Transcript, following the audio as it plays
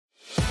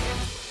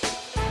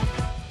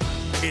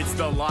It's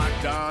the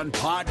Locked On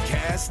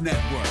Podcast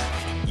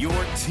Network, your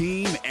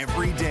team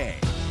every day.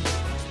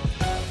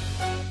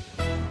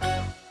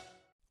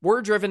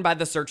 We're driven by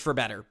the search for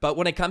better, but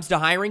when it comes to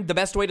hiring, the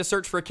best way to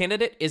search for a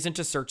candidate isn't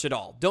to search at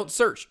all. Don't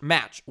search,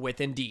 match with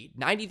Indeed.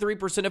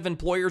 93% of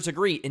employers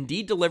agree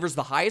Indeed delivers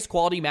the highest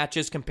quality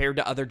matches compared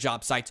to other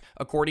job sites,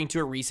 according to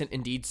a recent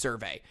Indeed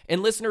survey.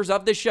 And listeners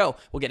of this show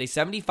will get a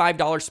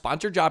 $75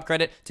 sponsored job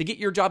credit to get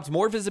your jobs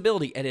more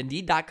visibility at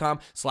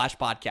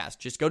Indeed.com/podcast.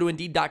 Just go to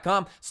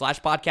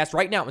Indeed.com/podcast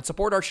right now and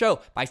support our show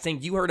by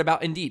saying you heard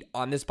about Indeed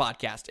on this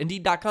podcast.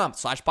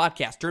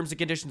 Indeed.com/podcast. Terms and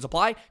conditions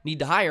apply. Need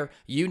to hire?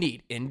 You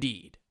need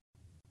Indeed.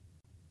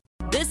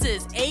 This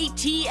is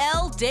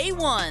ATL Day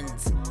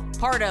Ones,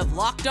 part of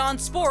Locked On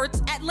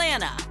Sports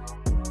Atlanta.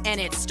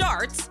 And it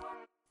starts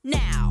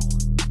now.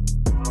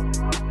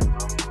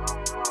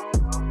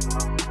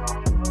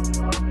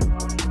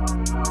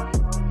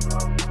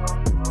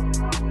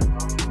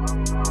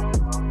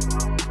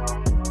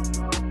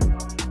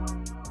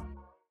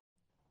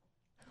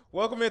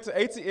 Welcome into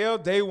ATL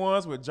Day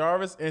Ones with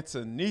Jarvis and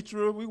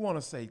Tenitra. We want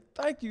to say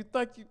thank you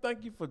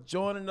for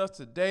joining us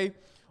today.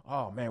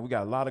 Oh, man, we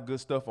got a lot of good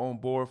stuff on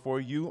board for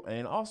you.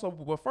 And also,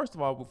 well, first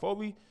of all, before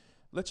we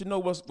let you know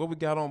what we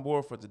got on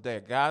board for today, I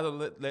got to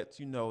let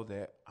you know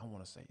that I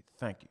want to say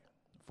thank you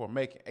for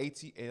making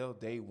ATL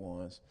Day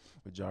Ones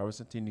with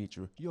Jarvis and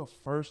Tenitra your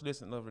first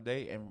listen of the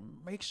day. And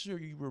make sure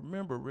you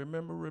remember,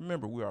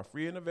 we are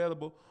free and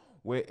available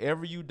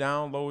wherever you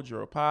download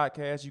your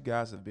podcast. You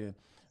guys have been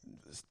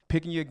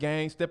stepping your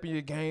game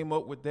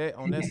up with that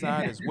on that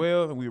side as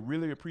well. And we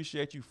really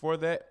appreciate you for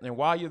that. And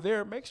while you're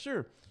there, make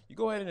sure you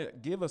go ahead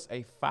and give us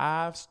a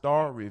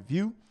 5-star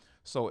review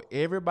so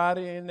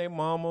everybody and their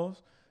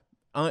mamas,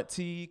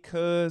 auntie,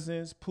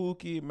 cousins,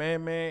 Pookie,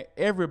 man,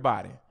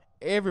 everybody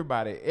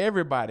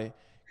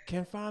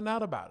can find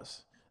out about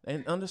us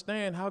and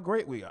understand how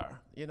great we are.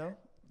 You know,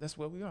 that's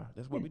what we are.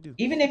 That's what we do.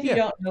 Even if you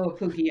don't know a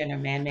Pookie and a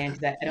man,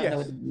 because I don't know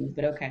what it means,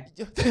 but okay.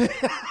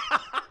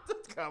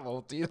 Come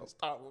on, T, don't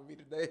start with me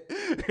today.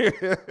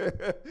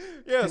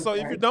 Yeah, so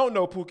if you don't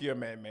know Pookie or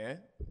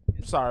man,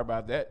 sorry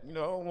about that. You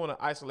know, I don't want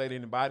to isolate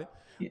anybody.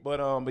 Yeah. But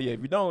yeah,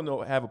 if you don't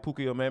have a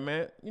Pookie or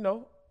man, you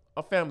know,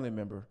 a family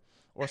member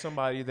or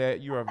somebody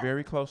that you are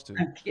very close to.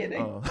 I'm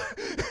kidding.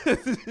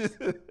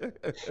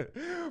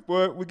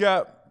 But we're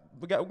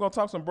gonna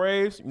talk some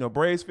Braves. You know,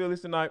 Braves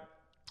Phillies tonight.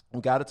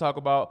 We got to talk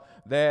about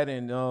that,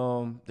 and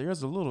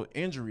there's a little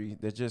injury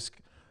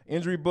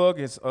bug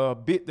has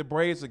bit the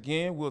Braves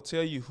again. We'll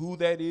tell you who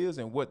that is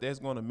and what that's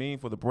going to mean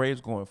for the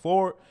Braves going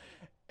forward.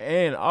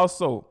 And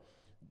also,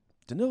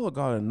 Danilo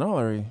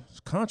Gallinari's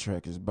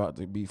contract is about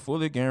to be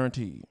fully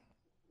guaranteed.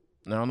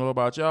 Now, I don't know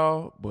about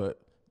y'all, but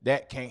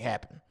that can't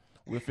happen.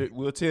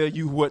 We'll tell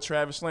you what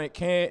Travis Slant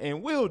can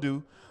and will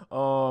do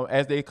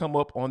as they come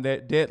up on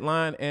that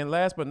deadline. And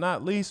last but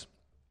not least,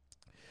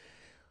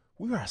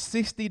 we are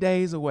 60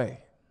 days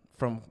away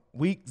from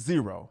week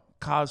 0,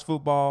 college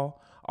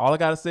football. All I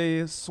got to say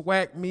is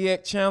SWAC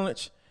MEAC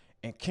Challenge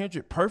and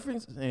Kendrick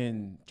Perkins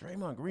and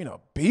Draymond Green are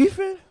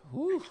beefing.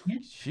 Ooh,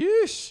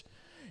 sheesh.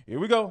 Here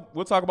we go.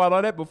 We'll talk about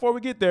all that. Before we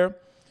get there,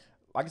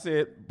 like I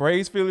said,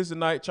 Braves Phillies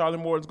tonight. Charlie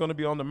Morton's going to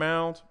be on the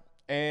mound.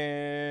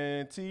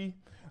 And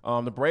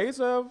the Braves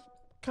have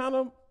kind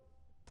of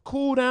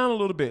cooled down a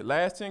little bit.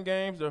 Last 10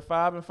 games, they're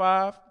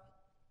 5-5.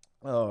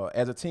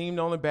 As a team,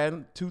 they're only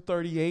batting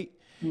 .238.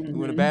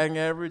 With a batting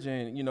average,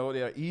 and you know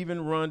they're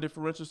even run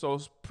differential, so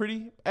it's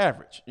pretty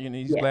average in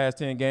these last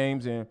 10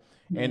 games, and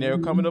they're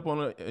coming up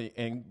on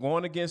and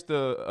going against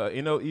the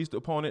NL East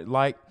opponent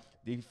like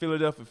the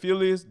Philadelphia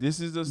Phillies.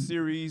 This is a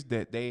series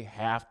that they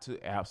have to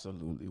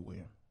absolutely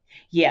win.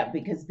 Yeah,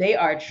 because they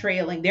are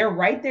trailing. They're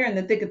right there in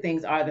the thick of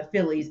things are the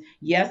Phillies.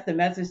 Yes, the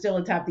Mets are still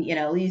atop the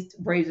NL East.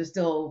 Braves are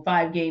still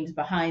 5 games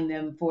behind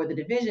them for the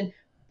division.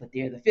 But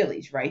they're the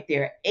Phillies right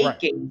there, 8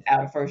 games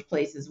out of first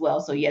place as well.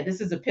 So, yeah, this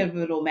is a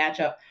pivotal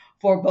matchup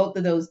for both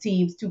of those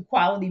teams. 2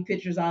 quality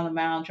pitchers on the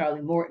mound,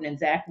 Charlie Morton and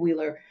Zach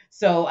Wheeler.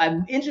 So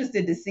I'm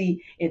interested to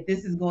see if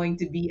this is going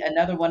to be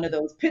another one of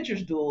those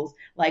pitchers duels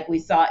like we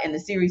saw in the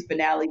series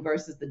finale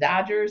versus the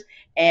Dodgers.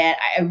 And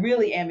I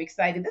really am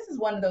excited. This is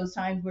one of those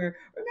times where,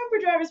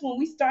 remember, Jarvis, when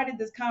we started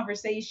this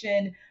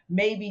conversation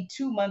maybe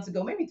 2 months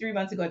ago, maybe 3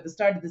 months ago at the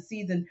start of the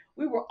season,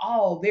 we were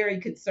all very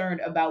concerned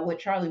about what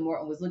Charlie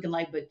Morton was looking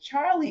like. But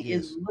Charlie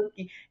is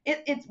looking,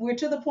 we're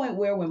to the point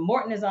where when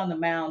Morton is on the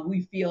mound,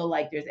 we feel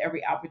like there's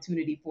every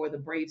opportunity for the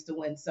Braves to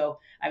win. So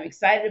I'm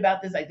excited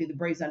about this. I think the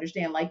Braves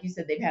understand, like you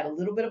said, they've had a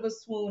little bit of a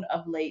swoon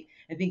of late.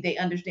 I think they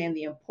understand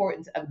the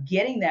importance of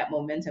getting that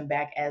momentum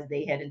back as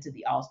they head into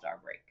the All-Star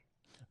break.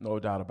 No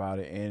doubt about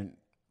it. And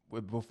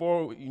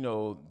before,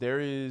 there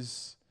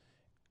is,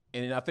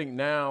 and I think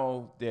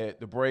now that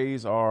the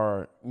Braves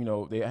are,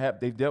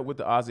 they've dealt with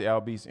the Ozzie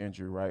Albies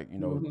injury, right?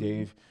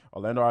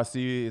 Orlando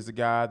Arcia is a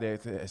guy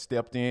that has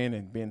stepped in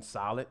and been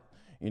solid.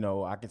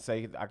 I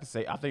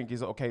think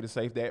it's okay to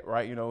say that,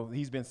 right?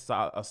 He's been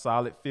a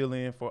solid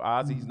fill-in for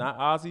Ozzie. He's not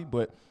Ozzie,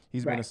 but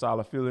he's been a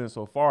solid fill-in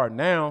so far.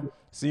 Now,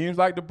 seems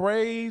like the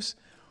Braves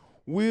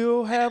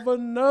will have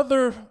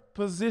another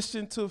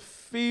position to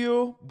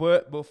fill.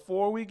 But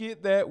before we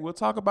get that, we'll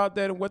talk about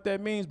that and what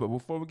that means. But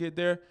before we get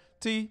there,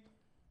 T,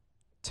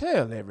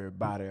 tell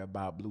everybody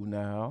about Blue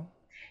Nile.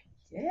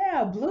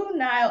 Yeah, Blue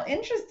Nile,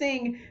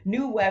 interesting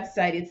new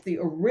website. It's the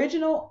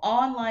original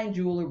online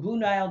jeweler,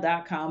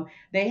 BlueNile.com.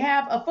 They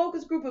have a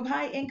focus group of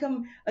high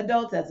income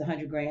adults, that's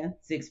 100 grand,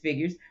 six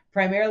figures,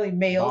 primarily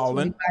males,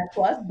 Ballin'. 25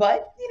 plus,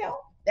 but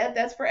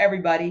that's for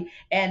everybody.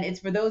 And it's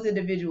for those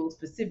individuals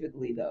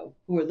specifically, though,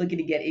 who are looking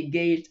to get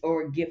engaged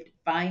or gift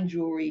fine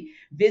jewelry.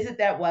 Visit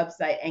that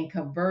website and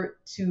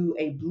convert to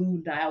a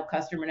Blue Nile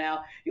customer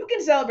now. You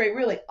can celebrate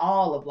really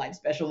all of life's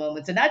special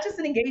moments, and not just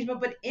an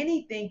engagement, but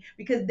anything,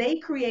 because they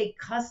create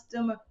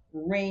custom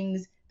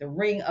rings, the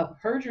ring of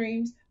her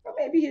dreams, or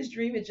maybe his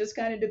dream. It just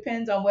kind of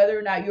depends on whether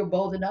or not you're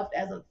bold enough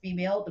as a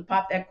female to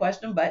pop that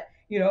question. But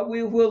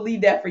we'll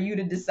leave that for you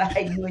to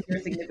decide, you and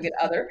your significant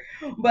other.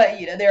 But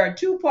there are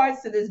two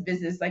parts to this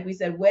business, like we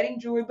said, wedding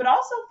jewelry, but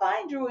also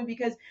fine jewelry,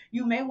 because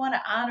you may want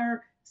to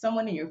honor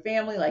someone in your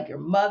family, like your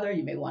mother.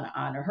 You may want to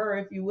honor her,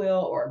 if you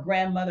will, or a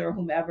grandmother or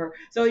whomever.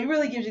 So it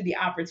really gives you the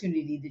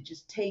opportunity to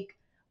just take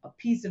a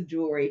piece of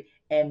jewelry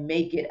and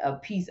make it a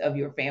piece of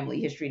your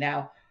family history.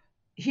 Now,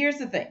 here's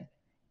the thing.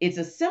 It's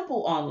a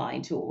simple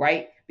online tool,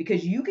 right?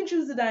 Because you can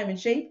choose the diamond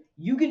shape,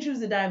 you can choose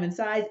the diamond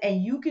size,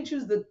 and you can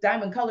choose the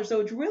diamond color.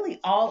 So it's really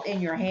all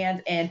in your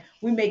hands. And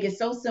we make it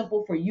so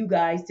simple for you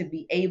guys to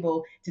be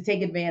able to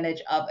take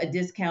advantage of a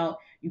discount.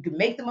 You can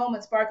make the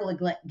moment sparkle.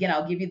 Again,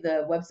 I'll give you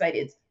the website.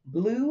 It's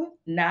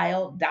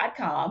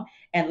BlueNile.com.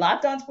 And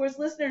Locked On Sports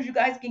listeners, you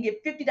guys can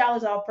get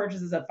 $50 off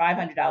purchases of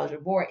 $500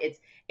 or more. It's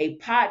a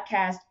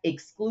podcast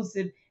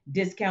exclusive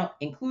discount,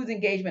 includes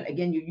engagement.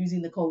 Again, you're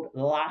using the code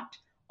LOCKED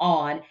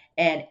on,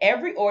 and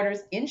every order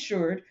is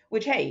insured,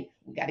 which, hey,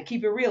 we got to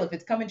keep it real. If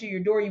it's coming to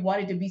your door, you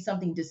want it to be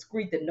something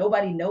discreet that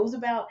nobody knows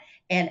about.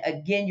 And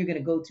again, you're going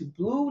to go to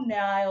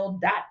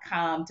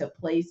BlueNile.com to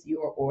place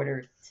your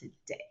order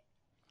today.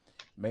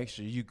 Make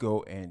sure you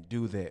go and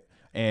do that.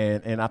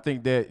 And I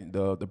think that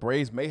the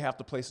Braves may have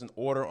to place an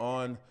order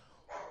on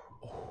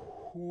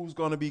who's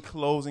going to be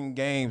closing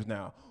games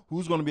now.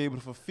 Who's going to be able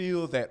to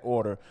fulfill that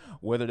order,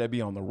 whether that be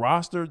on the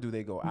roster, do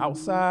they go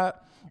outside?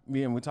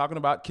 We're talking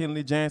about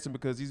Kenley Jansen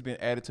because he's been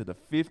added to the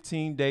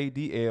 15-day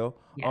DL.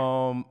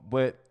 Yeah.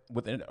 But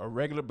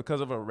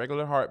because of a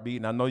regular heartbeat,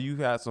 and I know you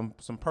had some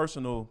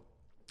personal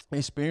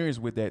experience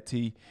with that,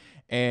 T,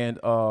 and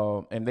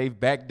they've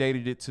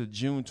backdated it to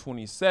June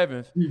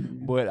 27th.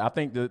 Mm-hmm. But I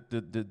think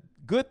the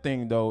good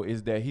thing though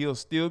is that he'll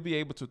still be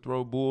able to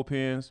throw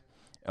bullpens.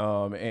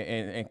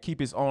 And keep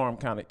his arm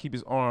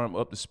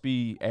up to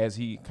speed as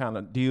he kind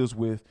of deals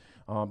with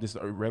this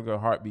irregular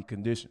heartbeat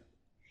condition.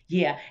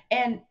 Yeah,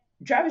 and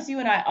Jarvis, you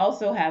and I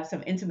also have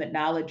some intimate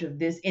knowledge of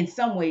this in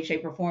some way,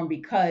 shape, or form,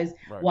 because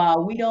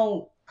while we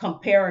don't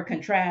compare or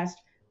contrast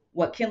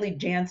what Kenley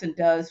Jansen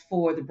does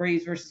for the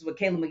Braves versus what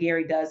Kaleb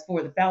McGarry does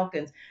for the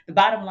Falcons, the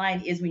bottom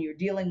line is when you're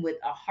dealing with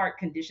a heart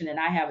condition, and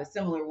I have a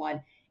similar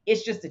one,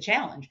 it's just a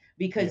challenge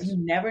because you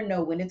never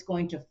know when it's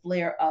going to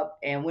flare up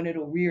and when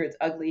it'll rear its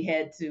ugly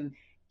head to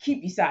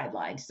keep you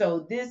sidelined.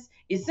 So this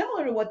is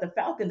similar to what the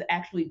Falcons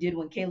actually did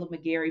when Kaleb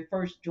McGarry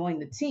first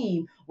joined the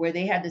team, where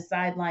they had to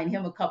sideline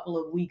him a couple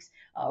of weeks,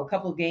 a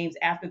couple of games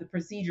after the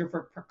procedure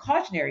for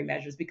precautionary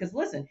measures. Because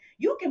listen,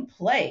 you can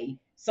play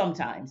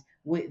sometimes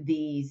with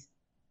these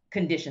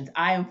conditions.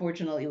 I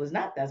unfortunately was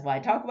not. That's why I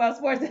talk about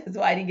sports. That's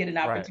why I didn't get an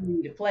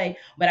opportunity to play.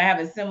 But I have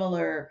a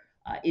similar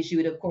issue.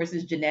 It, of course,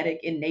 is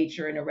genetic in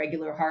nature, and a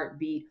regular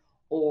heartbeat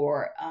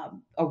or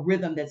a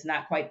rhythm that's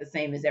not quite the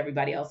same as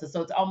everybody else's.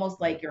 So it's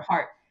almost like your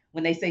heart,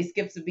 when they say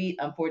skips a beat,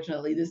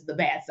 unfortunately, this is the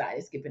bad side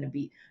of skipping a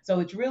beat. So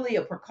it's really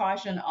a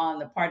precaution on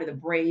the part of the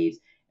Braves.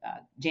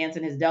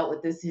 Jansen has dealt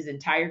with this his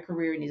entire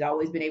career, and he's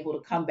always been able to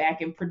come back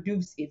and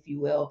produce, if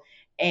you will.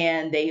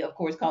 And they, of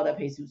course, called up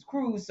Jesus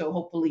Cruz. So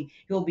hopefully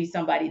he'll be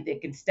somebody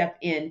that can step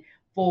in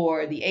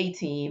for the A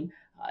team,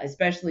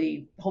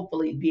 especially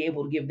hopefully be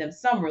able to give them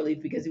some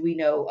relief, because we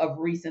know of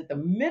recent the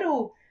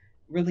middle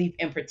relief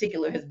in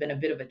particular has been a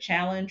bit of a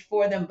challenge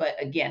for them. But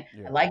again,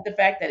 I like the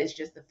fact that it's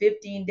just the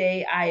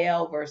 15-day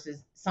IL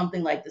versus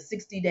something like the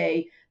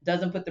 60-day.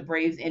 Doesn't put the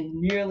Braves in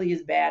nearly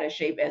as bad a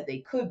shape as they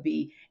could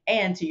be.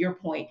 And to your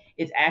point,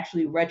 it's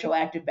actually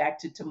retroactive back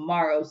to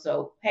tomorrow.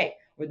 So, hey,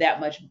 we're that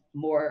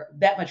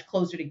much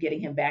closer to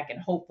getting him back, and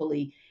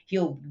hopefully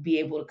he'll be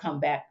able to come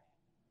back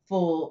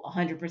full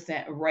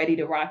 100% ready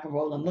to rock and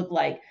roll and look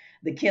like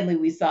the Kenley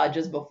we saw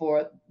just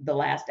before the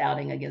last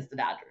outing against the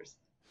Dodgers.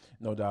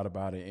 No doubt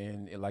about it.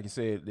 And like you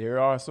said,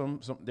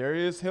 there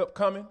is help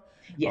coming.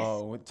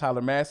 Yes. With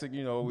Tyler Masick,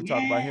 we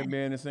talked about him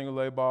being in single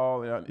A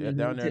ball down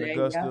there in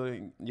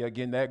Augusta,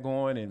 getting that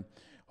going, and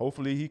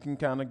hopefully he can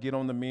kind of get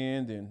on the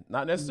mend and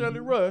not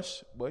necessarily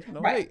rush, but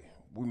hey,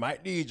 we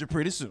might need you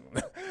pretty soon.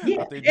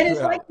 Yeah, and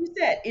it's like you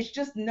said, it's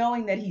just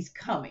knowing that he's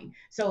coming.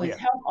 So it's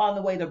help on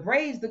the way. The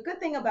Braves, the good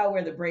thing about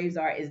where the Braves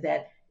are is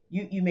that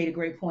you made a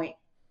great point.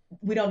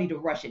 We don't need to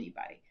rush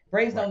anybody.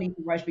 Braves don't need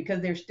to rush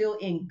because they're still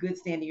in good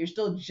standing. You're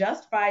still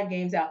just 5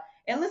 games out.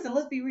 And listen,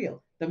 let's be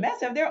real. the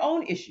Mets have their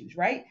own issues,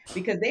 right?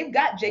 Because they've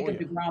got Jacob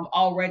DeGrom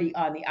already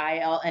on the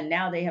IL, and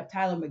now they have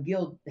Tyler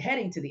McGill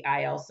heading to the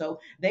IL. So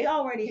they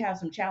already have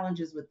some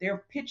challenges with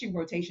their pitching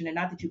rotation, and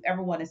not that you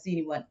ever want to see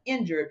anyone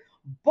injured,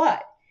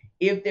 but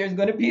if there's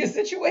going to be a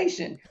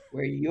situation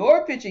where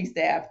your pitching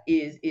staff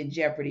is in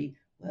jeopardy,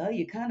 well,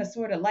 you kind of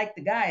sort of like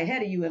the guy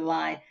ahead of you in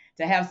line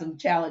to have some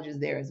challenges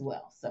there as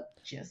well. So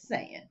just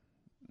saying.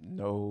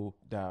 No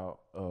doubt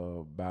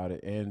about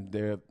it. And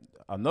they're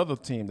another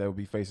team that will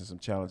be facing some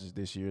challenges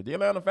this year, the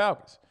Atlanta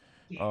Falcons.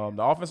 The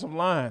offensive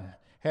line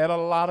had a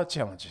lot of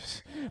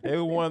challenges. They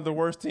were one of the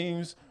worst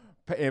teams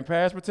in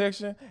pass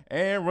protection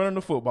and running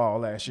the football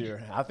last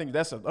year. I think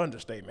that's an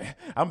understatement.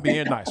 I'm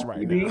being nice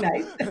right now.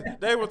 Nice.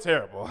 They were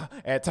terrible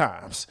at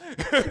times.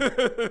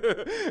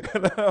 I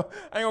ain't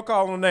gonna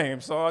call them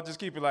names, so I'll just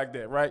keep it like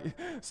that, right?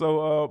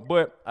 So,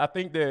 but I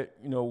think that,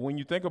 you know, when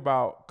you think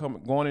about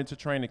going into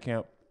training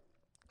camp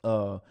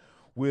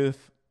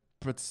with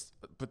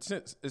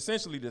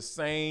essentially the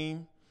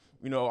same,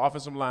 you know,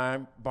 offensive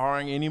line,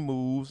 barring any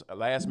moves, a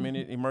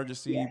last-minute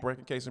emergency,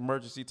 breaking case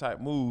emergency type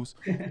moves,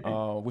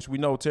 which we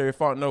know Terry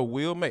Fontenot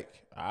will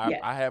make.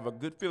 I have a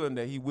good feeling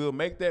that he will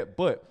make that,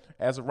 but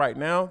as of right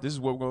now, this is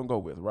what we're going to go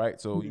with,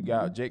 right? So you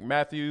got Jake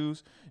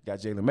Matthews, you got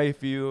Jalen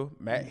Mayfield,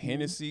 Matt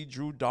Hennessy,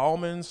 Drew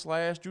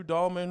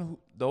Dahlman.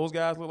 Those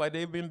guys look like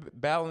they've been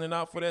battling it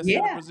out for that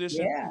center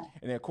position. Yeah.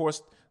 And then, of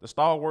course, the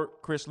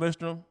stalwart, Chris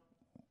Lindstrom.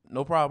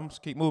 No problems.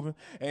 Keep moving.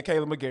 And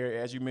Caleb McGarry,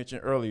 as you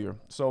mentioned earlier.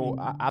 So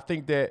I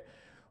think that,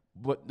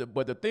 but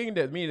the thing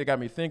that got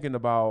me thinking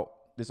about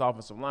this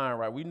offensive line,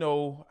 right? We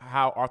know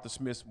how Arthur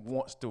Smith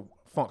wants to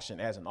function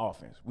as an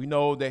offense. We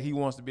know that he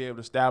wants to be able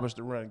to establish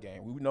the run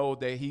game. We know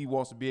that he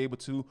wants to be able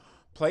to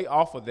play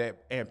off of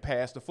that and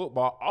pass the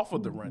football off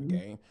of the run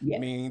game,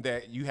 meaning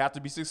that you have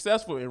to be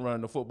successful in running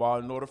the football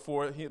in order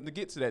for him to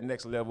get to that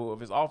next level of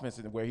his offense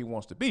and where he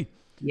wants to be.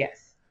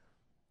 Yes.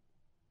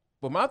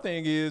 But my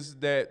thing is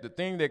that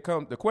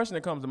the question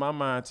that comes to my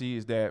mind, T,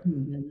 is that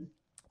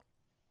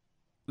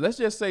let's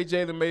just say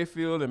Jalen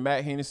Mayfield and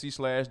Matt Hennessy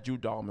 / Drew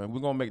Dahlman. We're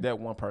gonna make that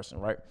one person,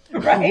 right?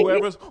 Right.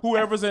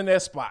 Whoever's in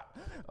that spot.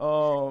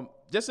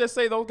 Just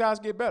say those guys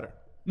get better.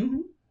 Is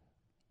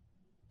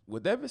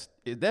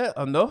that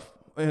enough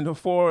in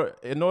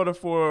order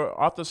for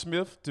Arthur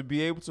Smith to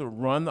be able to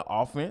run the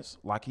offense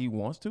like he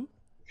wants to?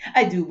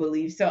 I do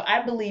believe so.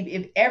 I believe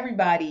if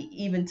everybody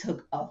even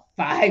took a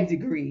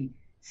 5-degree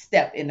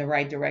step in the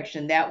right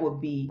direction, that would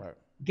be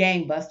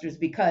gangbusters,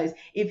 because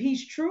if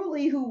he's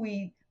truly who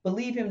we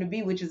believe him to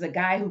be, which is a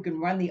guy who can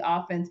run the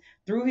offense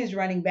through his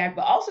running back,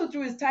 but also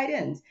through his tight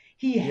ends,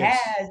 he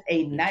has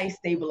a nice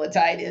stable of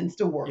tight ends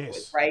to work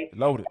with, right?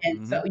 Loaded.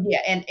 And so,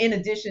 and in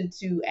addition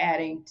to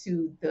adding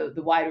to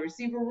the wide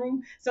receiver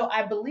room. So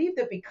I believe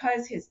that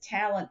because his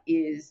talent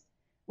is,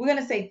 we're going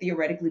to say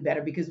theoretically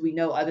better, because we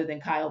know other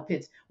than Kyle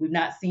Pitts, we've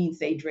not seen,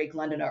 say, Drake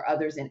London or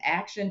others in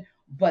action.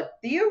 But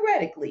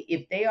theoretically,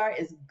 if they are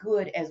as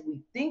good as we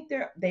think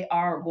they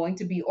are going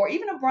to be, or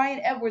even a Brian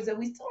Edwards that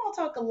we still don't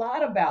talk a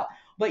lot about,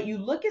 but you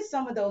look at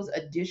some of those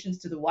additions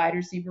to the wide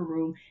receiver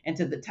room and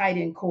to the tight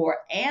end core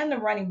and the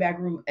running back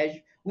room, as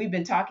we've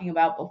been talking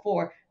about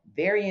before,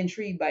 very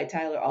intrigued by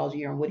Tyler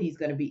Algier and what he's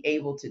going to be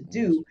able to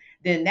do,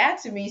 then that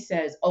to me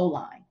says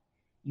O-line.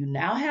 You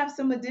now have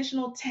some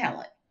additional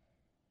talent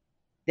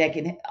that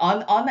can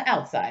on the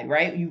outside,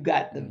 right? You've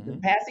got the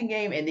passing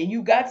game, and then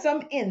you've got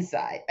some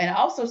inside and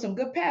also some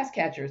good pass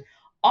catchers.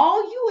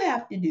 All you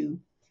have to do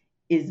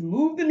is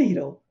move the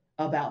needle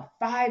about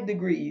 5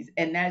 degrees,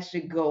 and that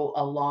should go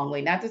a long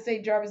way. Not to say,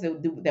 Jarvis,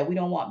 that we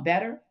don't want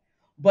better,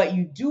 but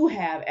you do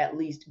have at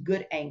least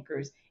good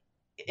anchors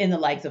in the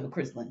likes of a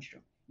Chris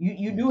Lindstrom.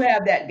 You do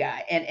have that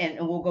guy, and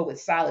we'll go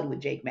with solid with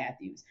Jake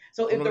Matthews.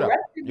 So if the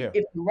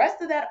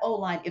rest of that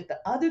O-line, if the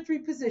other 3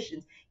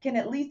 positions can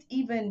at least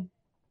even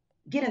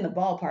get in the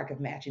ballpark of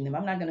matching them.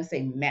 I'm not going to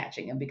say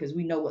matching them, because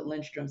we know what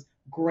Lindstrom's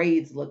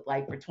grades look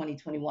like for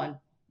 2021,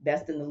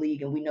 best in the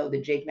league, and we know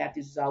that Jake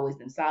Matthews has always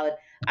been solid.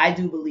 I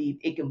do believe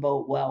it can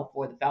bode well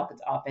for the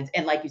Falcons offense.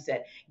 And like you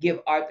said, give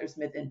Arthur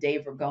Smith and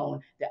Dave Ragone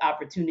the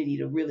opportunity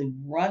to really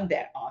run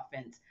that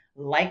offense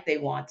like they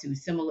want to,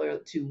 similar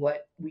to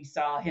what we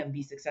saw him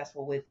be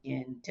successful with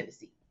in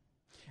Tennessee.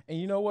 And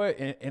you know what?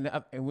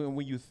 And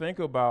when you think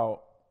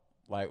about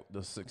like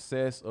the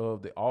success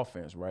of the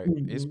offense, right?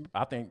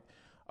 I think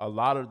a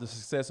lot of the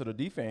success of the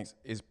defense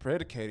is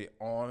predicated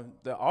on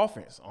the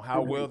offense, on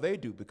how well they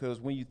do. Because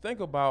when you think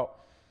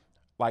about,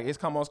 like,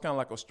 it's almost kind of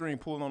like a string,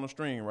 pulling on a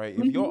string, right?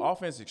 If your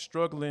offense is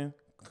struggling,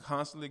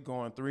 constantly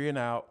going 3 and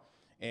out,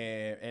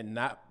 and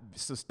not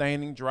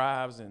sustaining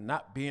drives and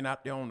not being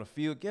out there on the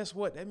field, guess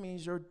what? That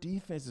means your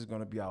defense is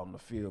going to be out on the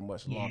field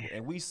much longer.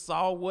 And we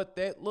saw what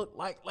that looked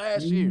like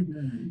last year.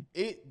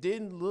 It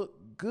didn't look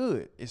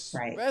good,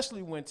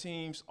 especially when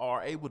teams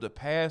are able to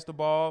pass the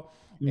ball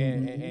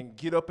and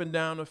get up and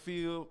down the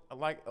field,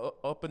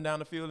 up and down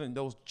the field, and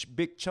those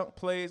big chunk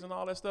plays and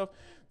all that stuff.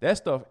 That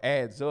stuff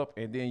adds up.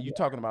 And then you're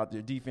talking about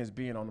their defense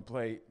being on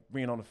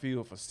the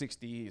field for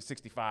 60,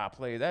 65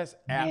 plays. That's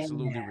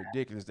absolutely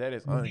ridiculous. That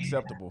is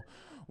unacceptable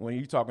when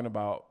you're talking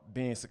about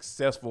being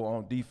successful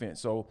on defense.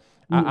 So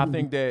I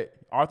think that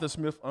Arthur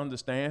Smith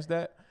understands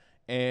that.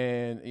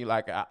 And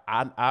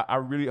I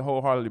really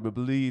wholeheartedly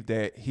believe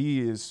that he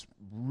is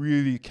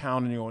really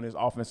counting on his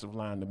offensive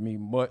line to be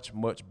much,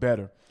 much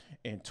better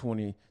in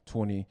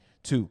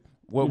 2022.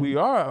 What we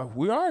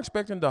are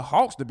expecting the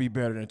Hawks to be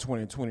better in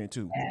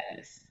 2022.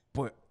 Yes.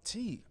 But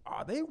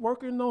are they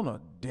working on a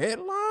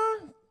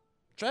deadline?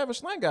 Travis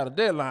Slant got a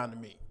deadline to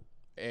meet.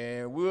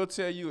 And we'll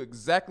tell you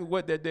exactly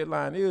what that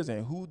deadline is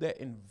and who that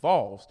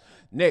involves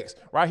next,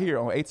 right here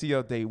on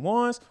ATL Day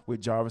Ones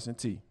with Jarvis and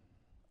T.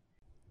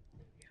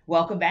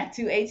 Welcome back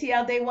to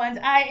ATL Day Ones.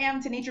 I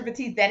am Tenitra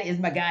Batiste. That is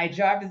my guy,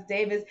 Jarvis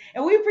Davis.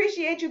 And we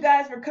appreciate you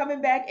guys for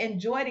coming back and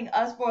joining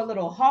us for a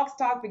little Hawks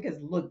talk because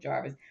look,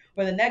 Jarvis,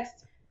 for the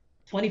next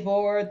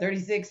 24,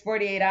 36,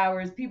 48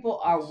 hours,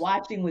 people are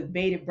watching with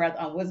bated breath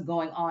on what's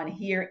going on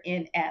here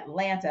in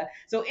Atlanta.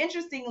 So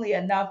interestingly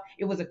enough,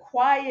 it was a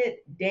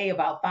quiet day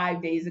about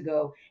 5 days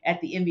ago at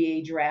the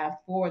NBA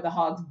draft for the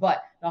Hawks,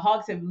 but the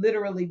Hawks have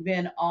literally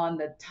been on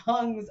the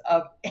tongues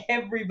of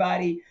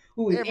everybody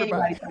who is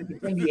anybody talking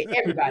NBA.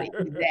 Everybody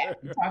is that.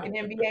 You're talking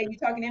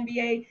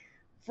NBA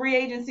free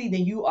agency,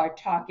 then you are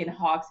talking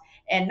Hawks.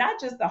 And not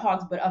just the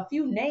Hawks, but a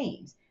few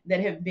names that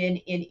have been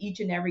in each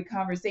and every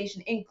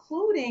conversation,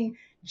 including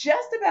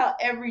just about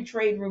every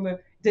trade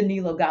rumor,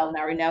 Danilo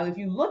Gallinari. Now, if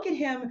you look at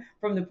him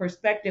from the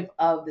perspective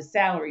of the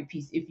salary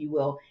piece, if you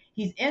will,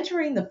 he's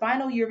entering the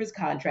final year of his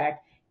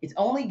contract. It's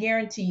only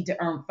guaranteed to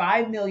earn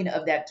 $5 million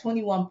of that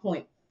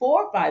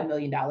 $21.45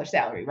 million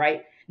salary,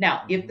 right?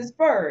 Now, if the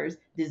Spurs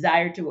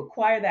desire to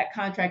acquire that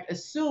contract,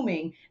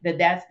 assuming that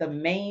that's the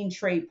main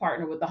trade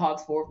partner with the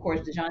Hawks for, of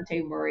course,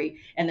 DeJounte Murray,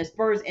 and the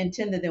Spurs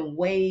intend to then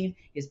waive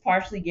his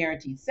partially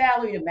guaranteed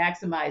salary to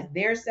maximize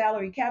their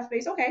salary cap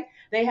space, okay,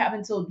 they have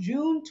until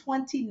June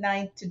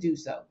 29th to do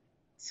so,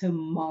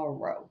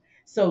 tomorrow.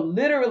 So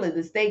literally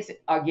the stakes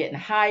are getting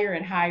higher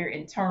and higher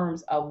in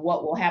terms of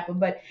what will happen.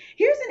 But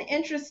here's an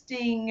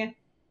interesting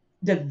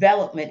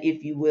development,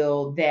 if you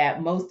will,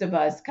 that most of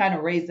us kind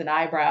of raised an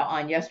eyebrow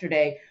on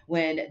yesterday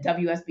when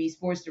WSB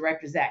sports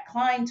director Zach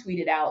Klein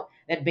tweeted out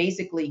that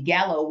basically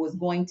Gallo was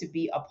going to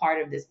be a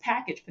part of this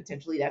package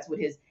potentially. That's what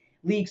his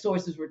league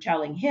sources were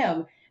telling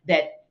him,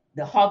 that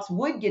the Hawks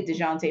would get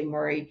DeJounte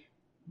Murray.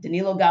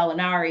 Danilo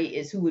Gallinari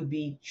is who would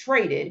be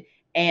traded,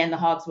 and the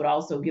Hawks would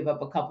also give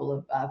up a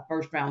couple of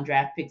first-round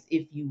draft picks,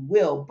 if you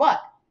will.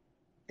 But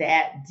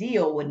that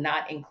deal would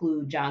not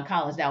include John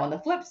Collins. Now, on the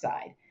flip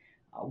side,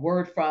 a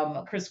word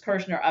from Chris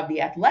Kirschner of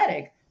The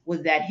Athletic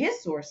was that his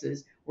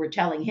sources were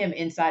telling him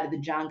inside of the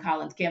John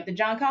Collins camp that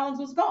John Collins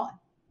was gone,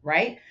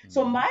 right?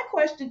 So my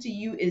question to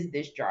you is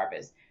this,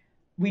 Jarvis.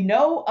 We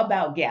know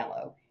about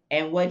Gallo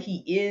and what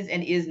he is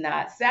and is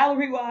not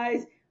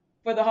salary-wise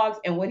for the Hawks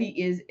and what he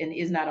is and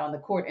is not on the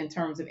court in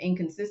terms of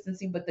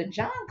inconsistency. But the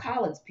John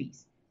Collins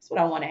piece, that's what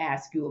I want to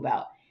ask you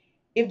about.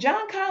 If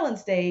John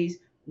Collins stays,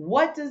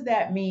 what does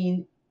that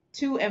mean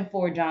to and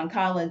for John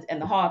Collins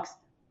and the Hawks?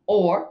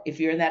 Or if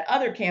you're in that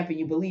other camp and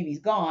you believe he's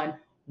gone,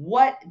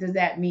 what does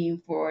that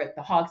mean for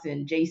the Hawks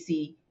and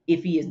JC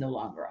if he is no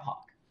longer a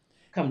Hawk?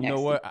 Come next. You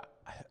know what?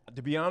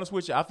 To be honest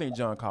with you, I think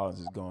John Collins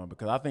is gone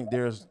because I think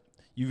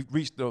you've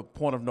reached the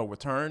point of no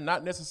return.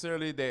 Not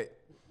necessarily that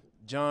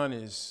John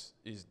is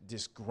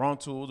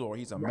disgruntled or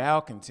he's a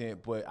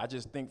malcontent, but I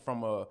just think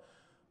from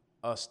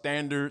a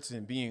standards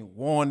and being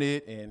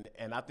wanted,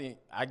 and I think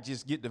I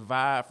just get the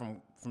vibe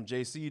from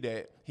JC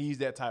that he's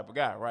that type of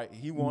guy, right?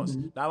 He wants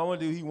not only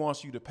do he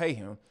wants you to pay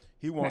him,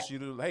 he wants you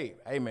to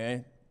hey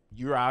man,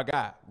 you're our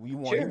guy. He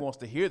wants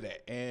to hear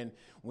that. And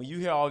when you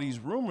hear all these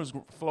rumors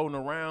floating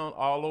around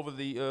all over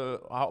the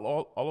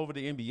all over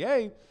the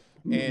NBA,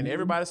 and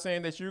everybody's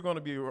saying that you're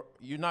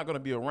not going to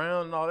be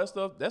around and all that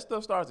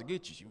stuff starts to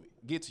get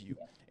to you.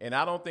 And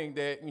I don't think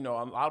that, a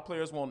lot of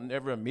players won't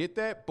never admit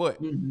that, but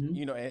and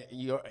you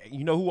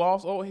know who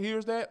also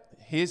hears that?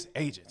 His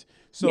agent.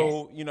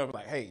 So,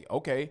 like, hey,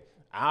 okay,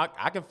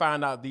 I can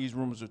find out these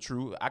rumors are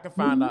true. I can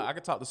find out, I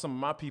can talk to some of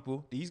my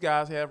people. These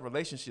guys have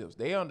relationships.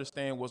 They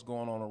understand what's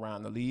going on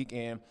around the league.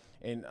 And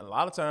a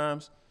lot of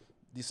times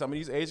some of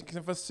these agents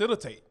can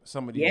facilitate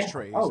some of these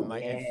trades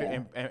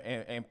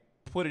and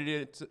put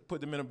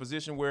them in a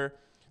position where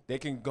they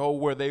can go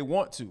where they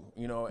want to,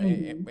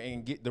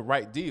 and get the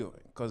right deal.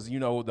 Because,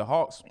 the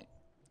Hawks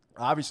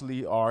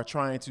obviously are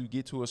trying to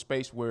get to a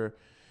space where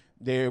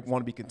they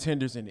want to be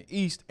contenders in the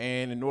East.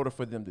 And in order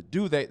for them to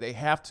do that, they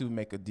have to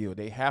make a deal.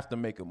 They have to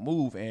make a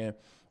move. And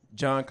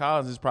John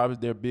Collins is probably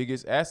their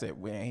biggest asset.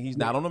 He's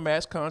not on a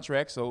max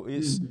contract, so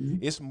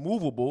it's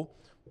movable.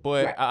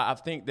 But I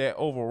think that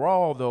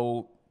overall,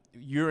 though,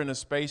 you're in a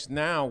space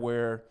now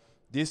where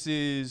this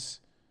is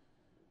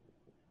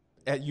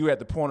you're at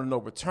the point of no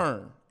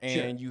return,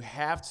 and you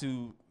have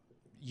to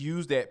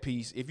use that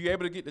piece. If you're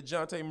able to get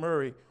DeJounte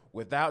Murray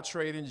without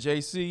trading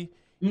JC,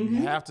 you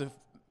have to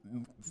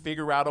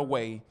figure out a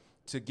way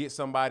to get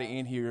somebody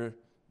in here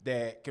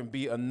that can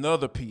be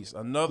another piece,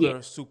 another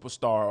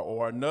superstar,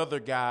 or another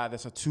guy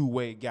that's a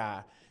two-way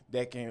guy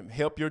that can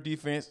help your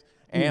defense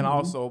and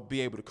also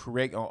be able to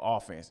correct on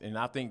offense. And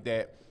I think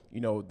that,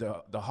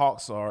 the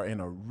Hawks are in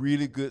a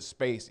really good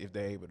space if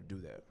they're able to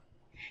do that.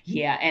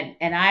 Yeah,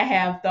 and I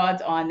have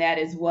thoughts on that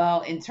as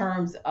well in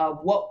terms of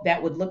what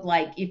that would look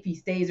like if he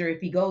stays or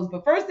if he goes.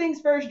 But first things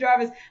first,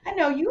 Jarvis, I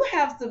know you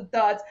have some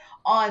thoughts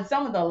on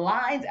some of the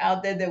lines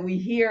out there that we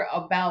hear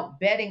about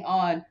betting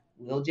on.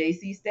 Will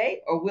JC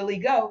stay or will he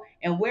go?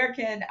 And where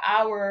can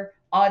our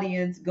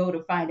audience go to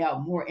find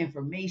out more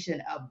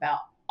information about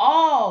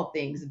all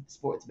things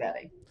sports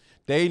betting?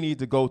 They need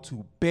to go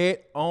to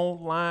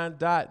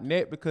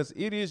betonline.net because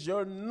it is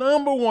your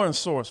number one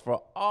source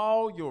for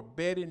all your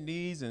betting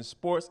needs and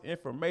sports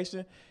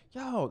information.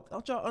 Y'all,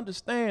 don't y'all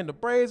understand? The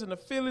Braves and the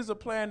Phillies are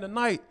playing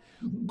tonight.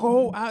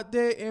 Go out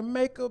there and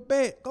make a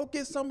bet. Go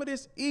get some of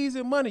this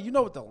easy money. You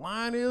know what the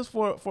line is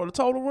for the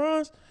total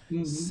runs?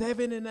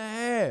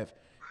 7.5.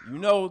 You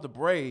know the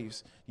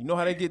Braves, you know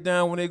how they get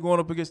down when they're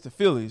going up against the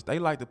Phillies. They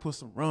like to put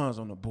some runs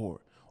on the board.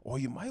 Or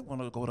you might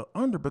want to go to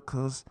under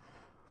because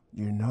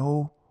you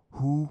know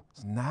who's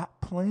not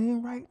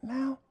playing right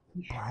now?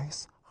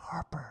 Bryce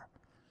Harper.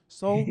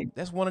 So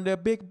that's one of their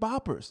big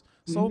boppers.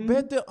 So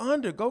bet the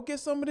under. Go get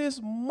some of this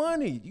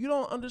money. You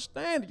don't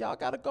understand. Y'all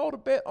got to go to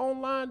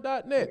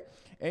betonline.net.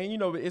 And,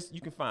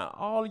 you can find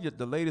all of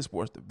the latest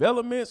sports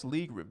developments,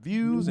 league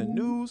reviews, and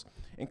news,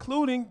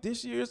 including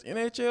this year's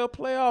NHL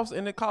playoffs,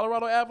 and the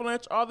Colorado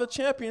Avalanche are the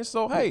champions.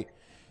 So, hey,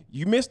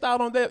 you missed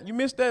out on that. You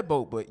missed that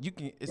boat, but you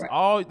can. It's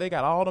all they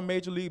got all the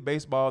Major League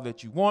Baseball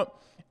that you want.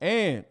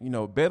 And,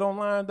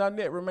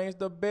 betonline.net remains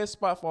the best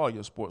spot for all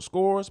your sports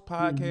scores,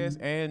 podcasts,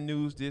 and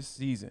news this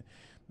season.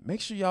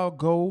 Make sure y'all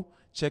go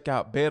check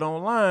out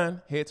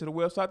BetOnline. Head to the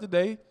website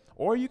today,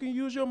 or you can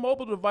use your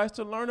mobile device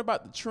to learn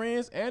about the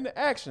trends and the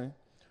action.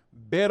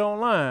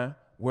 BetOnline,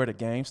 where the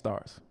game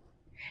starts.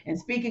 And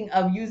speaking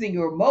of using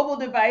your mobile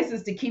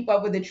devices to keep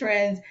up with the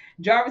trends,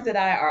 Jarvis and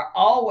I are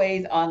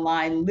always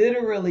online,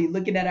 literally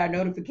looking at our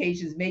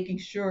notifications, making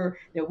sure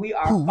that we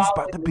are Who's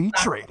about to be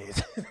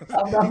traded?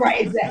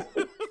 Right,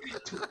 exactly.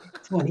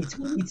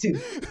 2022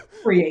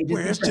 free agents.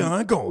 Where's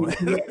John going?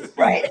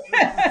 Right.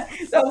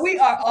 So we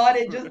are on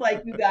it, just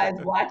like you guys,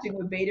 watching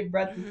with bated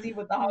breath to see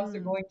what the Hawks are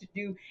going to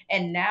do.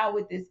 And now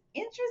with this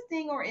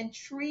interesting or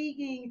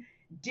intriguing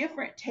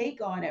different take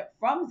on it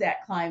from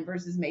Zach Klein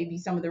versus maybe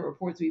some of the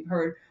reports we've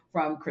heard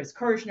from Chris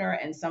Kirschner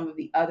and some of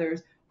the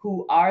others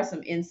who are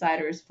some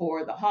insiders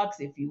for the Hawks,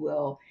 if you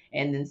will,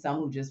 and then some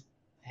who just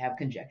have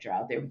conjecture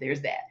out there. But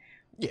there's that.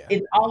 Yeah,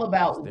 it's all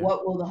about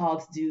what will the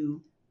Hawks do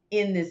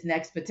in this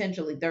next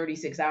potentially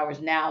 36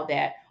 hours now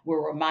that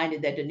we're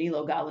reminded that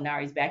Danilo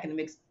Gallinari is back in the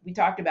mix. We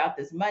talked about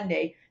this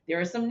Monday. There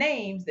are some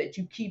names that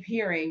you keep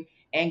hearing,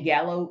 and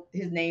Gallo,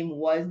 his name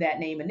was that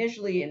name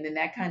initially, and then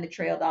that kind of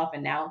trailed off,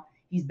 and now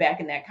he's back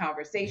in that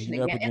conversation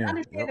again. And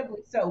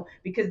understandably so,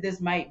 because this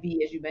might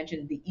be, as you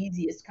mentioned, the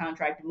easiest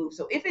contract to move.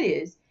 So if it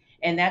is,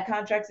 and that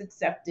contract's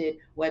accepted,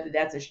 whether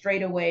that's a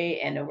straightaway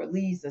and a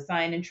release, a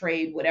sign and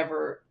trade,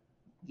 whatever,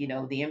 the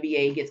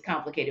NBA gets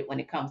complicated when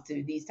it comes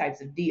to these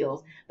types of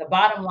deals. The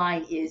bottom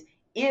line is,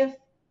 if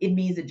it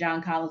means that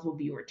John Collins will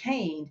be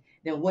retained,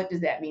 then what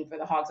does that mean for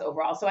the Hawks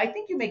overall? So I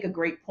think you make a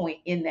great point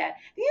in that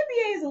the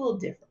NBA is a little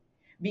different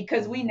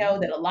because we know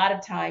that a lot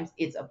of times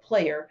it's a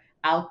player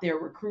out there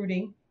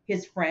recruiting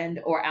his friend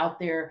or out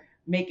there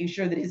making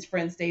sure that his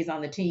friend stays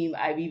on the team.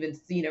 I've even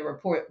seen a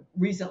report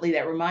recently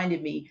that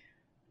reminded me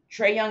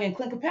Trae Young and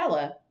Clint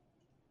Capella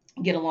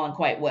get along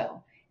quite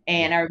well.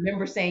 And I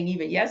remember saying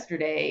even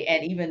yesterday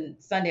and even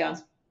Sunday on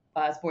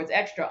Sports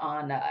Extra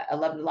on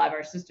 11 Live,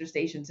 our sister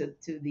station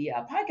to the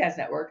podcast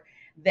network,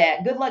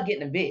 that good luck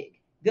getting a big.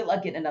 Good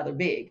luck getting another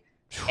big.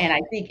 And I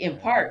think in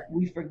part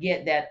we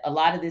forget that a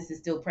lot of this is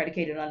still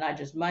predicated on not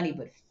just money,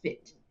 but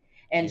fit.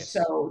 And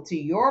so to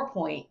your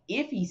point,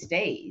 if he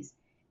stays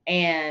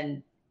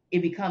and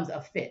it becomes a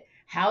fit,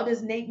 how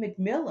does Nate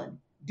McMillan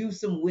do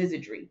some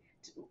wizardry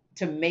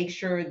to make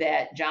sure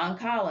that John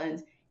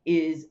Collins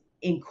is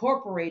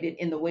incorporated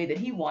in the way that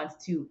he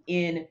wants to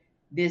in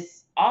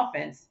this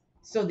offense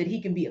so that he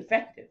can be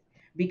effective?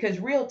 Because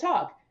real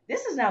talk,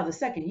 this is now the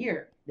second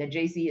year that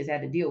JC has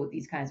had to deal with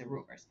these kinds of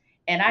rumors.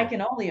 And I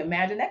can only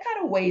imagine that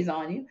kind of weighs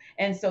on you.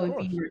 And so if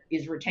he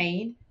is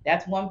retained,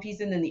 that's one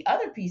piece. And then the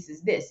other piece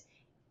is this.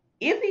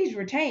 If he's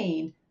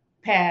retained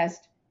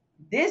past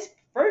this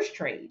first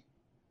trade,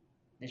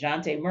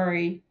 DeJounte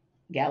Murray,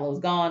 Gallo's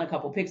gone, a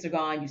couple picks are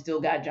gone, you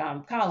still got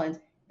John Collins,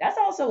 that's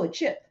also a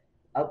chip,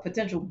 a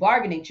potential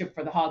bargaining chip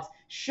for the Hawks.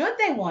 Should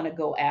they want to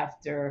go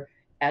after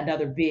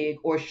another big,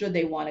 or should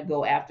they want to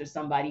go after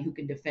somebody who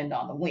can defend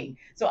on the wing?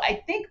 So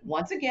I think,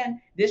 once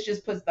again, this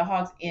just puts the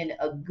Hawks in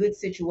a good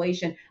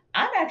situation.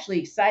 I'm actually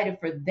excited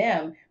for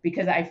them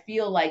because I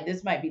feel like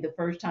this might be the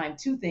first time,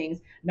 two things.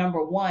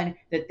 Number one,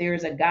 that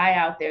there's a guy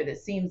out there that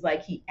seems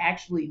like he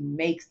actually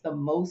makes the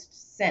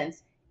most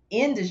sense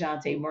in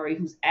DeJounte Murray,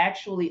 who's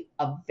actually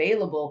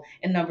available.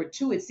 And number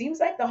two, it seems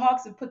like the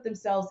Hawks have put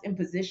themselves in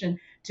position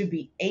to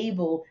be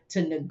able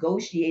to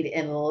negotiate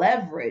and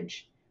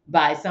leverage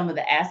by some of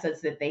the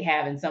assets that they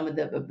have and some of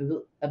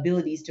the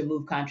abilities to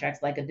move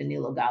contracts like a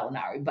Danilo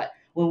Gallinari. But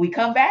when we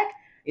come back,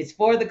 it's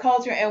For the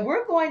Culture, and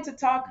we're going to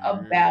talk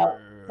about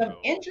some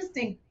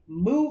interesting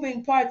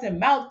moving parts and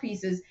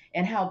mouthpieces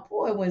and how,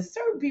 boy, when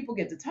certain people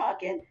get to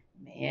talking,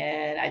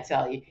 man, I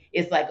tell you,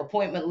 it's like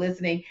appointment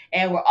listening.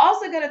 And we're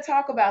also going to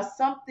talk about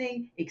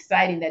something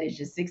exciting that is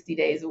just 60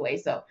 days away.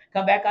 So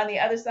come back on the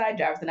other side.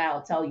 Jarvis and I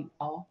will tell you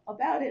all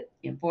about it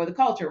in For the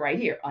Culture right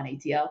here on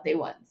ATL Day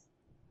Ones.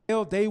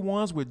 ATL Day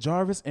Ones with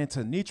Jarvis and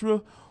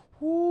Tenitra.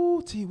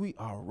 Woo, T, we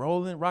are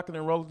rolling, rocking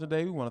and rolling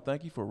today. We want to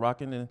thank you for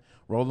rocking and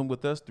rolling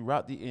with us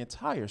throughout the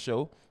entire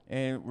show.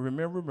 And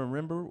remember,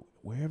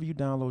 wherever you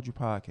download your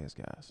podcast,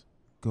 guys,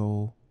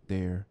 go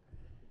there,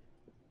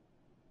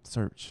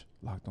 search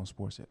Locked On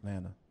Sports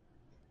Atlanta.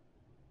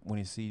 When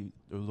you see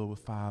the little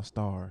 5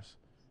 stars,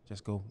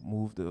 just go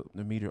move the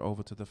meter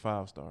over to the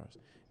 5 stars.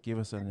 Give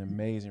us an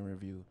amazing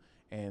review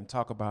and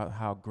talk about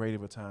how great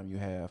of a time you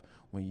have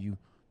when you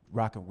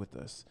rocking with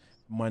us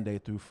Monday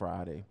through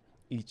Friday,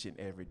 each and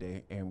every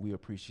day. And we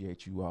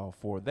appreciate you all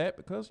for that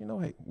because,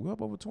 hey, we're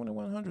up over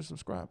 2,100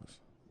 subscribers.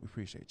 We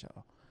appreciate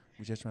y'all.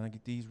 We're just trying to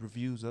get these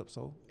reviews up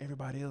so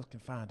everybody else can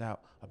find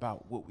out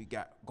about what we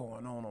got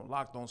going on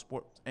Locked On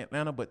Sports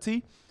Atlanta. But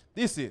T,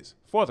 this is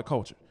For the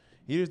Culture.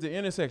 Here's the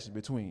intersection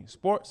between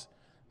sports,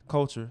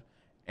 culture,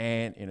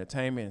 and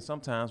entertainment, and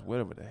sometimes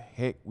whatever the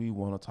heck we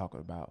want to talk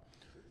about.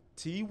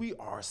 T, we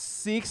are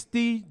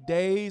 60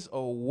 days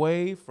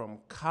away from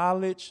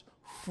college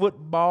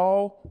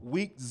football,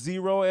 week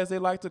 0, as they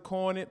like to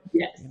coin it.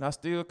 Yes. And I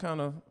still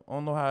kind of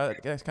don't know how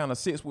that kind of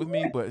sits with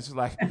me, but it's just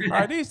like, all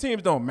right, these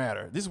teams don't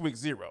matter. This is week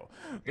 0.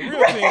 The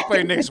real teams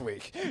play next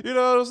week. You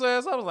know what I'm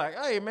saying? So I was like,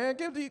 hey, man,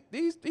 give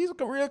these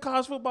real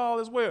college football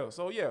as well.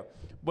 So, yeah.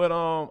 But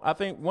I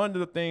think one of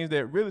the things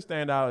that really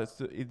stand out is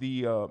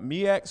the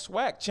MEAC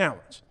SWAC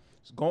Challenge.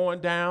 It's going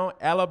down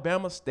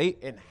Alabama State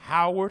and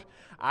Howard.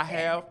 I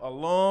have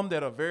alum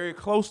that are very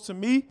close to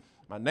me.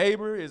 My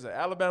neighbor is an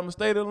Alabama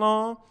State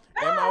alum,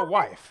 and my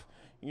wife,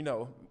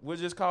 we'll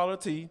just call her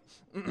T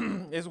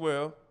as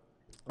well.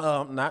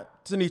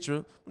 Not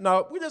Tenitra.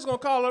 No, we're just going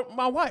to call her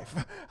my wife.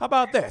 How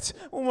about that?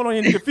 We don't want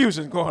any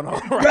confusion going on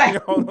right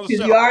on the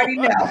show. You already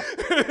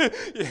know.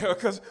 Yeah,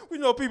 because we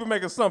know people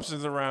make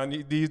assumptions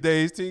around these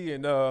days, T,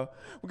 and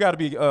we got to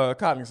be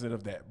cognizant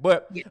of that.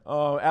 But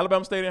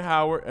Alabama State and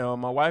Howard,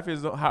 my wife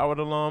is a Howard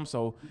alum,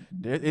 so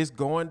it's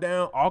going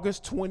down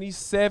August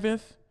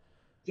 27th.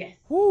 Yes.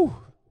 Whew.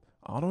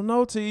 I don't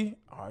know, T.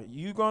 Are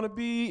you going to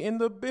be in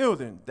the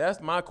building?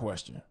 That's my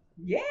question.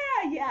 Yeah.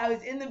 I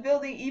was in the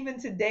building even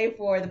today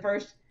for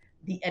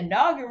the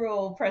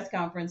inaugural press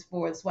conference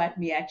for the SWAC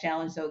MEAC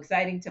Challenge. So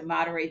exciting to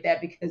moderate that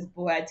because,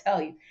 boy, I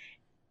tell you,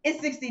 it's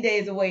 60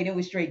 days away, and it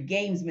was straight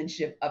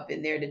gamesmanship up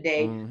in there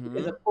today. Mm-hmm.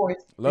 Because, of course,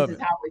 this is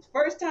Howard's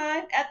first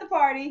time at the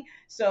party.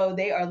 So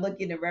they are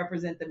looking to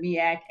represent the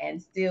MEAC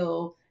and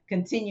still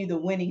continue the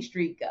winning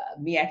streak.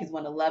 MEAC has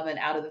won 11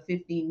 out of the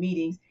 15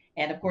 meetings.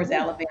 And, of course,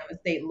 Alabama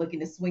State looking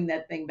to swing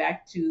that thing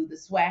back to the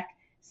SWAC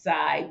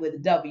side with a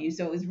W.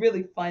 So it was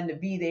really fun to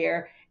be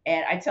there.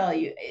 And I tell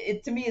you,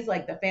 to me, it's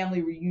like the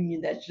family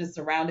reunion that's just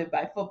surrounded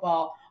by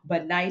football,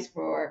 but nice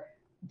for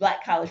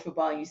Black college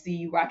football. You see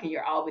you rocking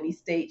your Albany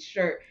State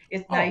shirt.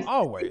 It's nice.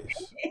 Always.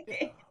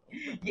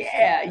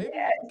 Yeah.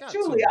 It's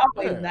truly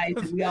always nice.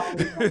 And we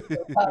always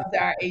love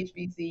our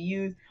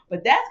HBCUs.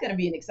 But that's going to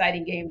be an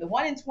exciting game. The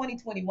one in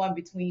 2021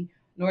 between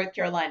North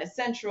Carolina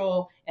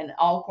Central and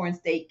Alcorn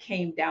State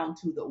came down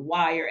to the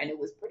wire, and it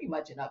was pretty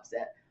much an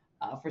upset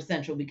for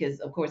Central because,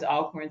 of course,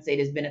 Alcorn State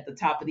has been at the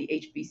top of the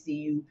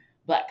HBCU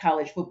Black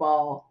college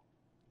football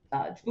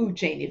food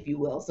chain, if you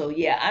will. So,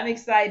 yeah, I'm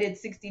excited.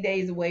 60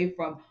 days away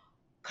from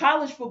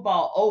college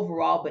football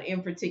overall, but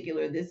in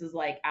particular, this is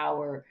like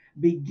our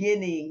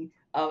beginning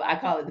of, I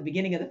call it the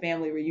beginning of the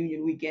family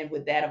reunion weekend,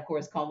 with that, of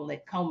course,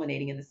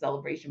 culminating in the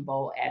Celebration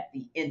Bowl at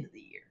the end of the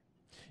year.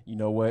 You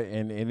know what?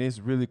 And it's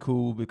really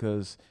cool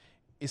because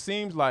it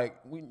seems like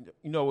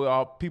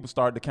people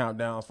start to count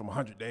down from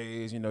 100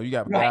 days. You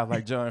got guys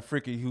like John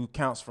Fricky who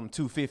counts from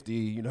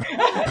 250.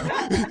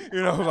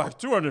 Like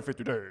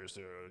 250 days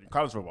to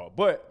college football.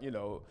 But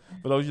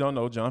for those you don't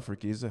know, John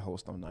Fricky is a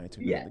host on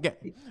 92 the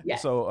game. Yeah.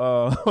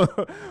 So,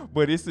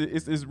 but it's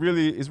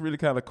really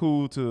kind of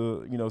cool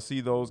to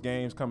see those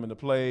games come into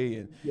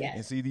play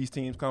and see these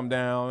teams come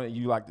down. And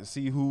you like to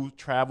see who's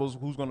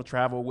going to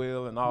travel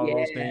well, and all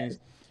those things.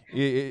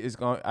 It's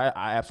going.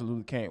 I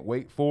absolutely can't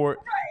wait for it,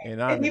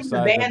 and I'm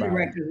excited. Even the band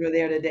directors were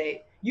there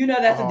today.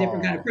 That's a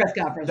different kind of press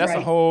conference. That's right?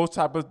 a whole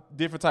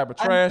different type of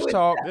trash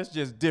talk. That's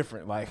just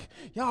different. Like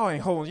y'all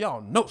ain't holding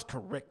y'all notes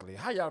correctly.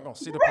 How y'all gonna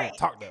sit up and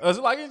talk to us?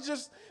 Like it's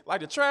just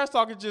like the trash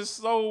talk is just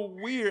so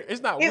weird.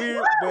 It's not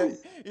weird, but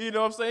you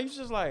know what I'm saying. It's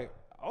just like,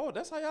 oh,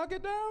 that's how y'all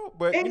get down.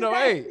 But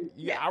hey,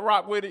 I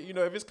rock with it.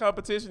 If it's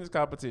competition, it's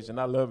competition.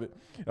 I love it.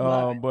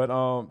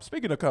 But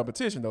speaking of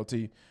competition, though,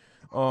 T.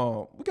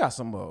 We got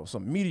some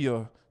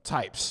media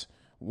types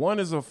One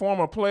is a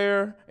former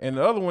player, and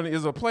the other one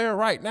is a player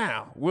right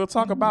now. We'll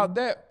talk about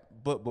that.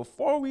 But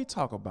before we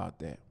talk about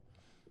that,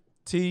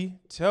 T,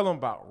 tell them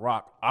about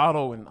Rock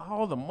Auto and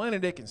all the money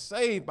they can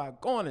save by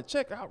going and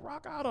check out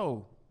Rock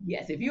Auto.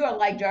 Yes, if you are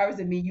like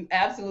Jarvis and me, you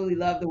absolutely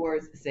love the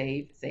words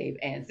save, save,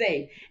 and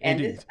save. And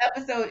Indeed. This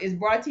episode is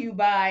brought to you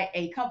by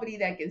a company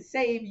that can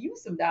save you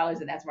some dollars,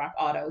 and that's Rock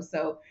Auto.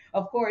 So,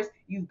 of course,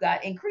 you've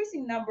got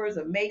increasing numbers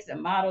of makes and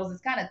models.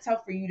 It's kind of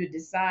tough for you to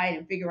decide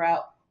and figure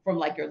out from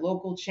like your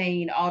local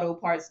chain auto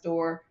parts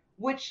store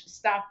which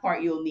stock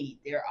part you'll need.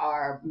 There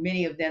are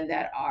many of them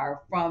that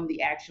are from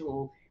the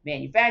actual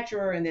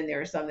manufacturer, and then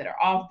there are some that are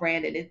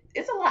off-brand, and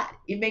it's a lot.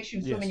 It makes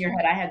you swim in your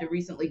head. I had to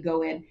recently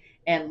go in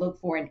and look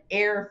for an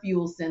air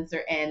fuel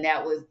sensor, and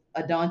that was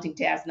a daunting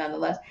task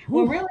nonetheless.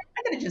 Well, really,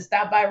 I could have just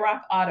stopped by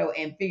Rock Auto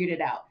and figured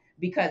it out,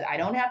 because I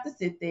don't have to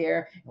sit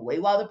there and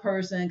wait while the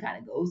person kind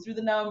of goes through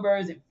the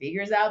numbers and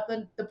figures out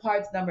the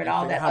parts number and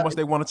all that. How much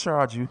they want to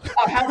charge you.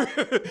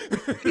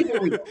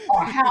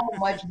 Or how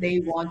much they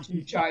want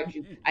to charge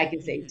you. I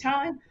can save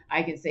time.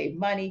 I can save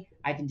money.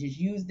 I can just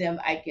use them.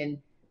 I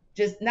can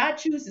just not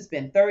choose to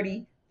spend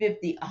 30,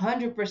 50,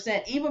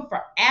 100%, even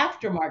for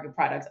aftermarket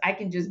products. I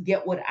can just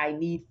get what I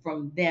need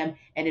from them,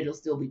 and it'll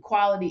still be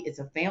quality. It's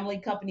a family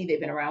company. They've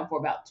been around for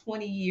about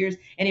 20 years.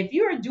 And if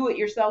you're a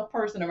do-it-yourself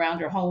person around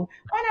your home,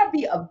 why not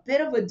be a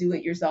bit of a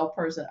do-it-yourself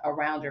person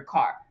around your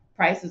car?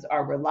 Prices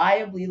are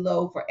reliably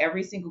low for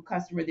every single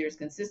customer. There's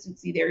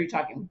consistency there. You're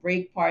talking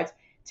brake parts,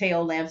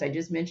 tail lamps. I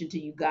just mentioned to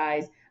you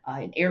guys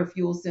an air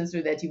fuel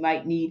sensor that you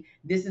might need.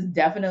 This is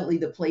definitely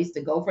the place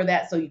to go for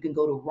that. So you can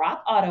go to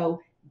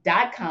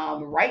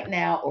rockauto.com right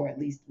now, or at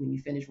least when you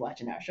finish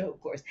watching our show,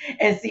 of course,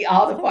 and see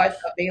all the parts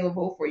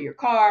available for your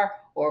car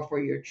or for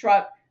your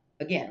truck.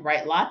 Again,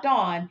 right, locked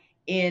on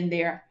in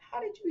their "How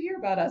did you hear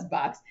about us"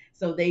 box,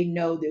 so they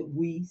know that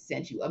we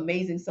sent you.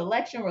 Amazing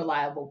selection,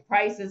 reliable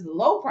prices,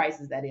 low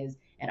prices, that is,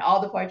 and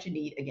all the parts you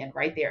need, again,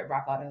 right there at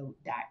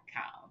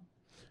rockauto.com.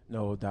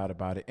 No doubt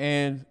about it.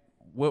 And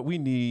what we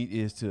need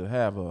is to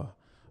have a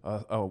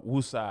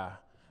woosah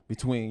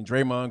between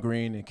Draymond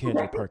Green and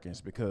Kendrick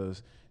Perkins,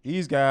 because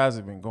these guys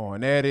have been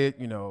going at it.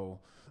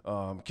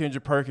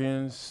 Kendrick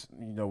Perkins,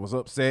 was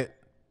upset.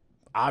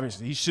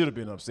 Obviously, he should have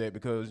been upset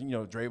because,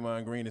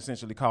 Draymond Green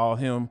essentially called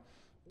him,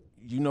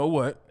 you know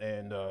what,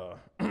 and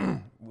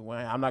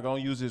I'm not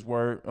going to use this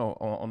word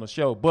on the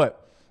show,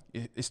 but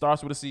it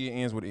starts with a C and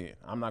ends with an N.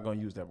 I'm not going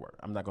to use that word.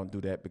 I'm not going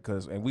to do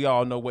that and we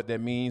all know what that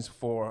means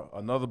for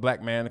another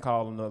black man to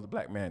call another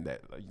black man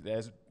that.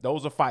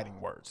 Those are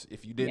fighting words,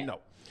 if you didn't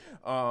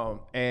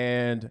know.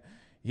 And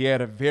he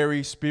had a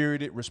very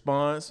spirited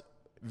response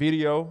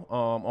video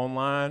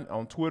online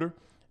on Twitter,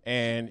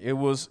 and it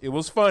was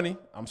funny.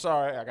 I'm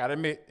sorry, I gotta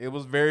admit, it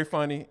was very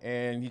funny.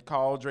 And he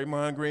called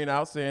Draymond Green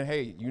out saying,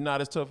 "Hey, you're not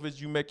as tough as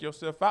you make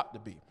yourself out to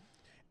be."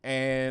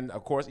 And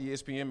of course,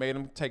 ESPN made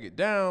him take it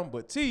down,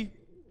 but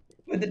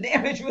the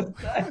damage was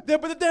done.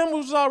 But the damage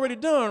was already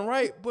done,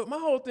 right? But my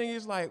whole thing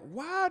is like,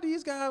 why are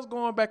these guys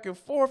going back and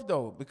forth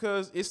though?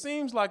 Because it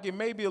seems like it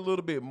may be a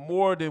little bit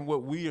more than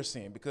what we are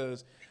seeing.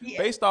 Because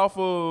based off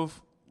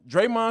of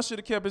Draymond should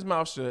have kept his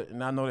mouth shut,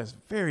 and I know that's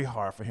very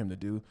hard for him to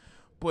do,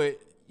 but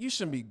you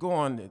shouldn't be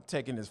going and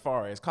taking as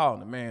far as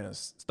calling a man that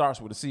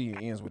starts with a C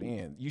and ends with an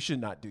N. You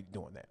should not be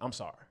doing that. I'm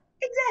sorry.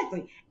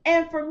 Exactly.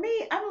 And for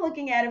me, I'm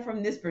looking at it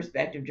from this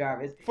perspective,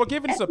 Jarvis. For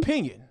giving his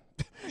opinion.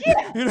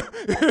 Yeah.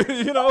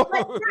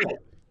 Right.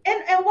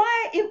 And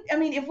why,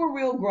 if we're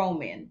real grown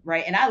men,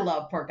 right? And I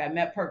love Perk. I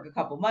met Perk a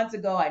couple months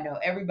ago. I know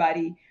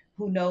everybody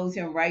who knows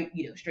him, right?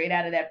 Straight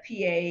out of that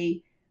PA,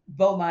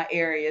 Beaumont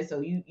area.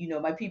 So,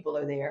 my people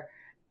are there.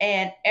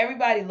 And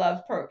everybody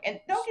loves Perk. And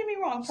don't get me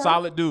wrong, Perk.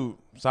 Solid dude.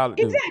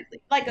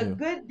 Exactly. Like a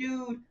good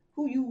dude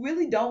who you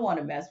really don't want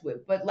to mess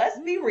with. But let's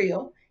be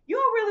real. You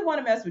don't really want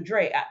to mess with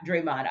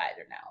Draymond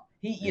either now.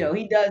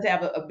 He does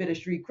have a bit of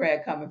street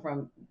cred coming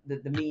from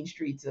the mean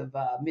streets of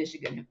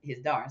Michigan, his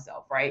darn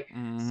self, right?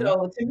 Mm-hmm.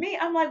 So to me,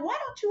 I'm like, why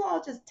don't you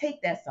all just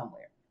take that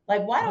somewhere?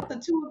 Like, why don't the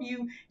two of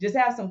you just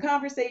have some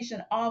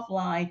conversation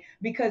offline?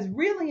 Because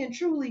really and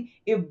truly,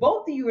 if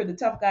both of you are the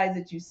tough guys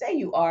that you say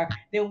you are,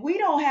 then we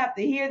don't have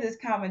to hear this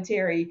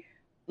commentary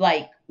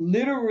like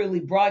literally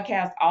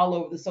broadcast all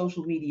over the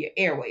social media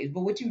airwaves.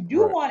 But what you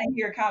do want to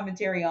hear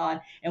commentary on,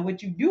 and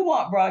what you do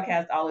want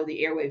broadcast all over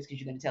the airwaves, because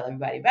you're going to tell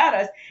everybody about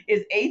us,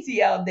 is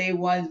ATL Day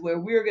Ones, where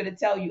we're going to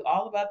tell you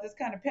all about this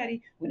kind of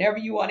petty whenever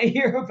you want to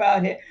hear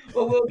about it.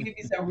 But we'll give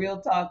you some real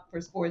talk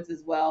for sports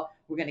as well.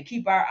 We're going to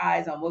keep our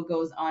eyes on what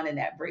goes on in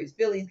that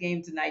Braves-Phillies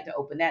game tonight to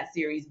open that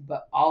series,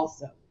 but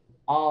also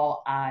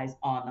all eyes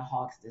on the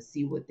Hawks to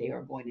see what they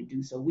are going to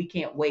do. So we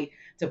can't wait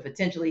to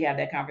potentially have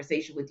that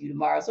conversation with you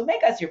tomorrow. So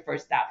make us your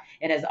first stop.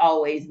 And as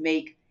always,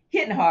 make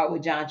Hitting Hard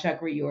with John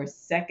Chuckery your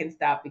second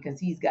stop, because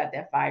he's got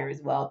that fire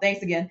as well.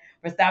 Thanks again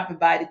for stopping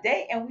by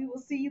today, and we will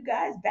see you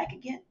guys back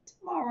again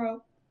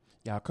tomorrow.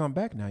 Y'all come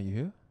back now, you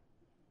hear?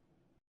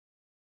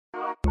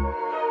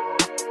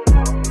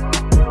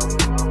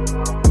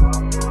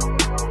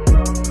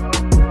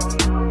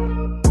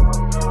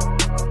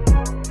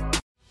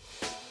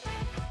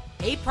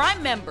 Hey,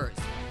 Prime members,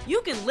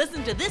 you can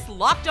listen to this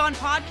Locked On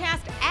podcast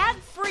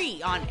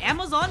ad-free on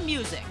Amazon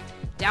Music.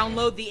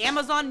 Download the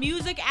Amazon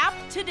Music app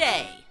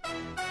today.